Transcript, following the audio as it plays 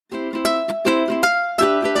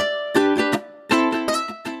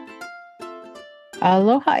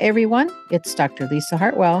Aloha, everyone. It's Dr. Lisa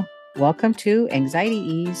Hartwell. Welcome to Anxiety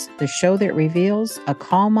Ease, the show that reveals a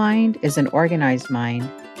calm mind is an organized mind,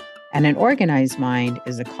 and an organized mind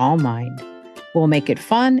is a calm mind. We'll make it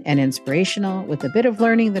fun and inspirational with a bit of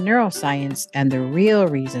learning the neuroscience and the real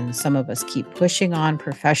reasons some of us keep pushing on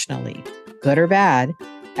professionally, good or bad,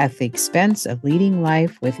 at the expense of leading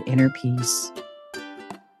life with inner peace.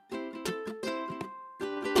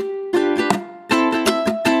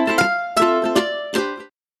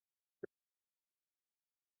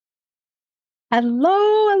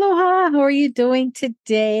 Hello, aloha. How are you doing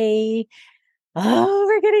today? Oh,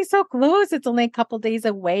 we're getting so close. It's only a couple days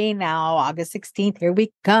away now. August 16th. Here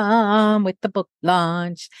we come with the book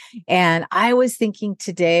launch. And I was thinking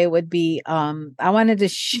today would be I wanted to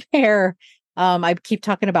share. I keep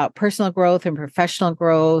talking about personal growth and professional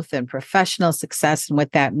success and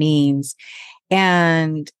what that means.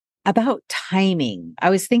 And about timing.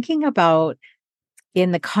 I was thinking about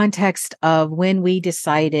in the context of when we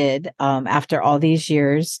decided, after all these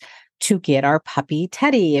years, to get our puppy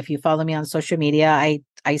Teddy. If you follow me on social media, I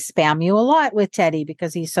spam you a lot with Teddy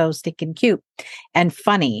because he's so stinking cute and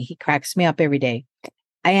funny. He cracks me up every day.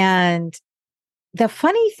 And the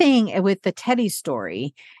funny thing with the Teddy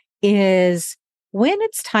story is when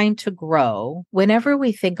it's time to grow, whenever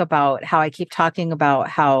we think about how I keep talking about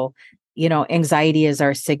how anxiety is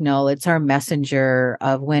our signal. It's our messenger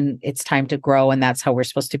of when it's time to grow. And that's how we're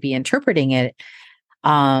supposed to be interpreting it.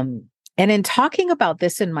 And in talking about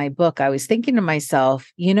this in my book, I was thinking to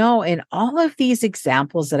myself, in all of these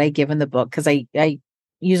examples that I give in the book, because I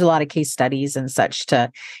use a lot of case studies and such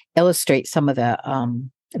to illustrate some of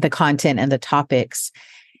the content and the topics,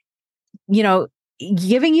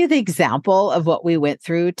 giving you the example of what we went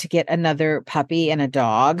through to get another puppy and a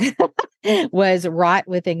dog was wrought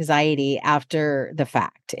with anxiety after the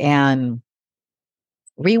fact. And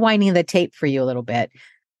rewinding the tape for you a little bit.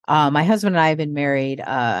 My husband and I have been married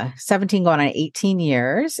 17 going on 18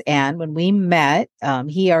 years. And when we met,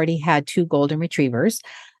 he already had two golden retrievers,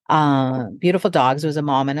 beautiful dogs. It was a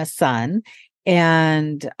mom and a son.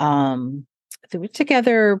 And they were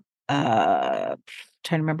together, trying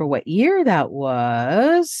to remember what year that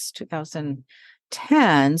was,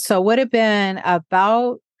 2010. So it would have been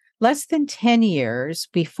about less than 10 years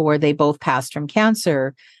before they both passed from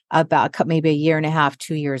cancer, about maybe a year and a half,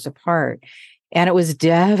 2 years apart. And it was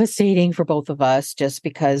devastating for both of us just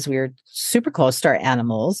because we were super close to our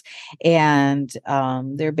animals and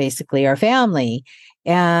they're basically our family.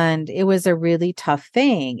 And it was a really tough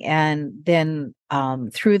thing. And then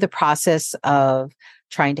through the process of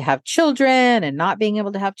trying to have children and not being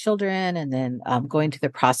able to have children, and then going through the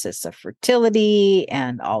process of fertility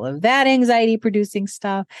and all of that anxiety producing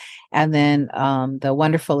stuff. And then the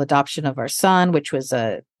wonderful adoption of our son, which was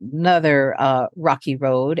another rocky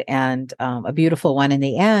road and a beautiful one in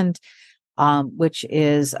the end, which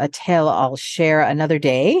is a tale I'll share another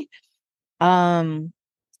day.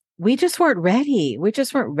 We just weren't ready. We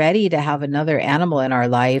just weren't ready to have another animal in our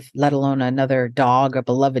life, let alone another dog, a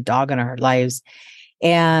beloved dog in our lives.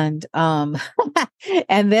 And and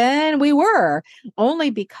then we were, only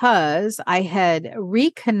because I had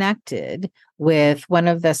reconnected with one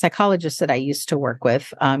of the psychologists that I used to work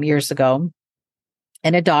with years ago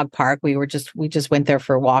in a dog park. We just went there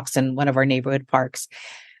for walks in one of our neighborhood parks,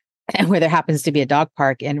 and where there happens to be a dog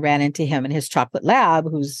park, and ran into him and his chocolate lab,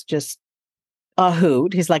 who's just a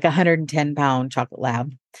hoot. He's like 110-pound chocolate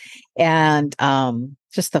lab, and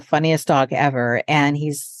just the funniest dog ever. And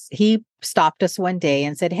he stopped us one day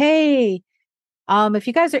and said, "Hey, if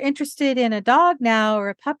you guys are interested in a dog now or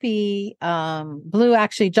a puppy," Blue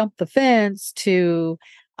actually jumped the fence to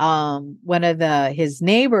one of his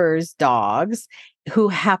neighbor's dogs, who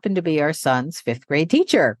happened to be our son's fifth grade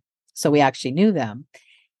teacher. So we actually knew them.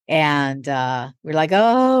 And we're like,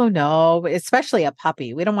 "Oh no," especially a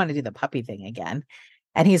puppy. We don't want to do the puppy thing again.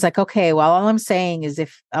 And he's like, "Okay, well, all I'm saying is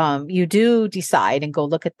if you do decide and go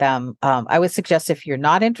look at them, I would suggest if you're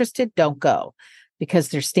not interested, don't go, because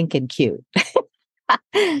they're stinking cute."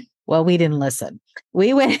 Well, we didn't listen.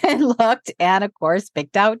 We went and looked and, of course,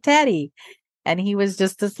 picked out Teddy. And he was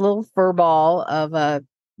just this little fur ball of a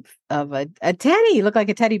teddy. He looked like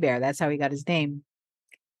a teddy bear. That's how he got his name.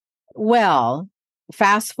 Well,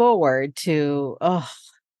 fast forward to, oh,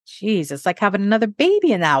 geez, it's like having another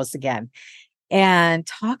baby in the house again. And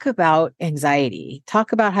talk about anxiety,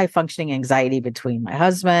 talk about high functioning anxiety between my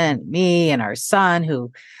husband, me, and our son, who,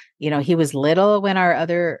 he was little when our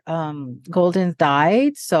other Goldens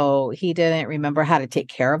died. So he didn't remember how to take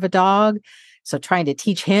care of a dog. So trying to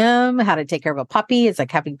teach him how to take care of a puppy, it's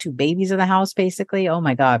like having two babies in the house, basically. Oh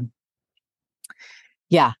my God.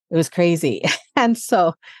 Yeah, it was crazy. And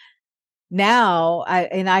so now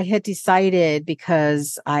I had decided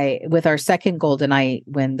because with our second golden,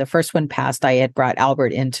 when the first one passed, I had brought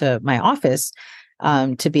Albert into my office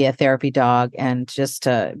to be a therapy dog and just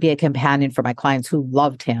to be a companion for my clients who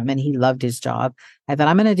loved him and he loved his job. I thought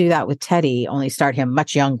I'm going to do that with Teddy, only start him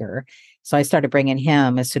much younger. So I started bringing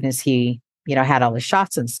him as soon as he, had all the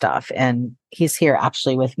shots and stuff. And he's here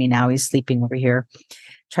actually with me now. He's sleeping over here,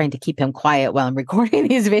 trying to keep him quiet while I'm recording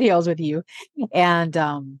these videos with you.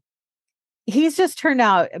 And, he's just turned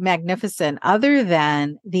out magnificent, other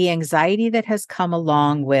than the anxiety that has come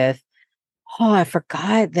along with, I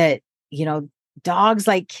forgot that, dogs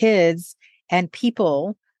like kids and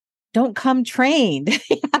people don't come trained.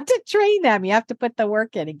 You have to train them. You have to put the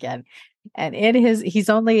work in again. And he's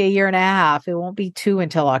only a year and a half. It won't be 2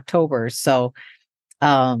 until October. So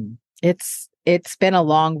it's been a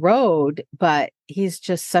long road, but he's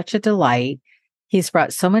just such a delight. He's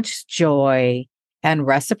brought so much joy and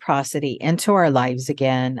reciprocity into our lives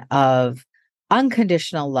again of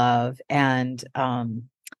unconditional love. And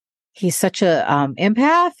he's such a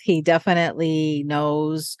empath. He definitely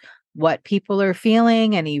knows what people are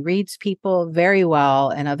feeling, and he reads people very well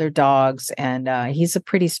and other dogs. And he's a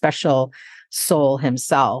pretty special soul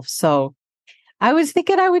himself. So I was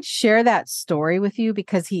thinking I would share that story with you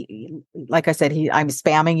because like I said, I'm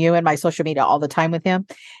spamming you in my social media all the time with him.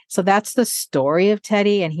 So that's the story of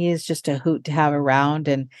Teddy, and he is just a hoot to have around.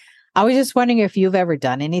 And I was just wondering if you've ever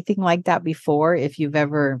done anything like that before, if you've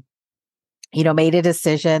ever, made a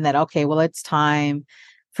decision that, okay, well, it's time,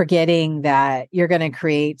 forgetting that you're going to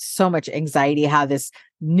create so much anxiety, how this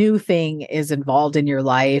new thing is involved in your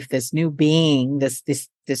life, this new being, this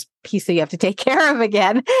piece that you have to take care of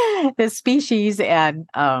again, this species. And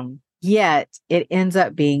yet it ends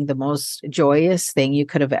up being the most joyous thing you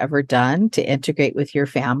could have ever done to integrate with your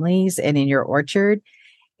families and in your orchard.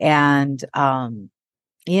 And, I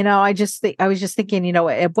was just thinking,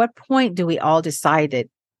 at what point do we all decide that,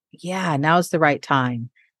 yeah, now's the right time.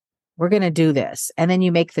 We're going to do this. And then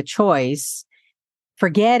you make the choice,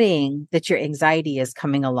 forgetting that your anxiety is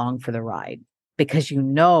coming along for the ride, because you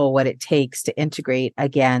know what it takes to integrate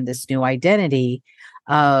again this new identity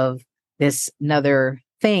of this another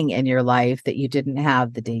thing in your life that you didn't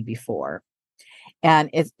have the day before. And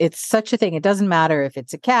it's such a thing. It doesn't matter if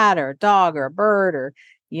it's a cat or a dog or a bird or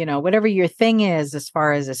whatever your thing is as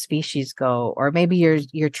far as a species go, or maybe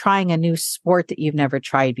you're trying a new sport that you've never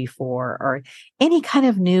tried before, or any kind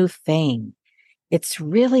of new thing. It's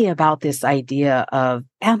really about this idea of,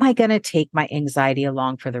 am I going to take my anxiety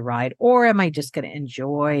along for the ride, or am I just going to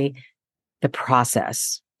enjoy the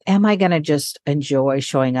process? Am I going to just enjoy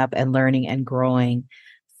showing up and learning and growing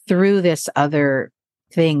through this other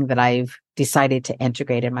thing that I've decided to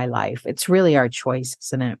integrate in my life? It's really our choice,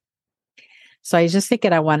 isn't it? So I was just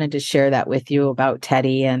thinking I wanted to share that with you about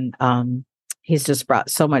Teddy. And he's just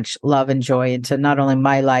brought so much love and joy into not only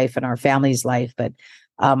my life and our family's life, but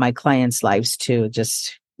my clients' lives too.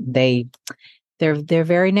 Just their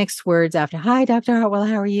very next words after, "Hi, Dr. Hartwell,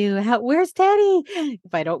 how are you? Where's Teddy?"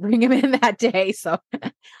 If I don't bring him in that day. So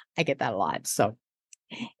I get that a lot. So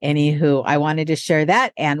anywho, I wanted to share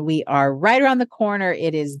that. And we are right around the corner.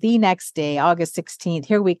 It is the next day, August 16th.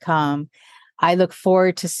 Here we come. I look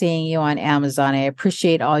forward to seeing you on Amazon. I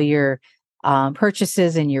appreciate all your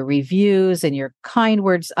purchases and your reviews and your kind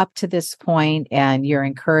words up to this point, and your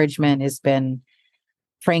encouragement has been,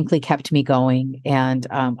 frankly, kept me going. And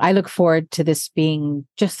I look forward to this being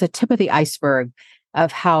just the tip of the iceberg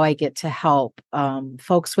of how I get to help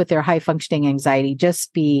folks with their high functioning anxiety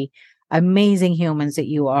just be amazing humans that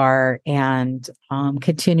you are, and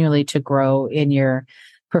continually to grow in your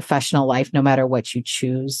professional life, no matter what you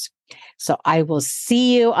choose. So I will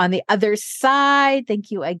see you on the other side. Thank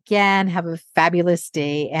you again. Have a fabulous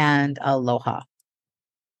day, and aloha.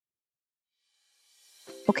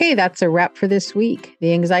 Okay, that's a wrap for this week.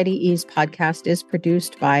 The Anxiety Ease podcast is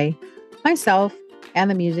produced by myself, and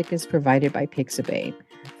the music is provided by Pixabay.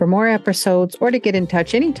 For more episodes or to get in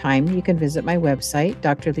touch anytime, you can visit my website,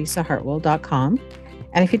 drlisahartwell.com.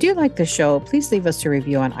 And if you do like the show, please leave us a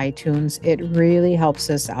review on iTunes. It really helps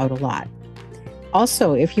us out a lot.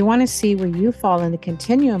 Also, if you want to see where you fall in the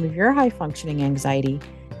continuum of your high-functioning anxiety,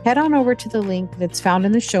 head on over to the link that's found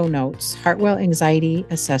in the show notes,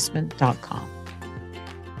 hartwellanxiettyassessment.com.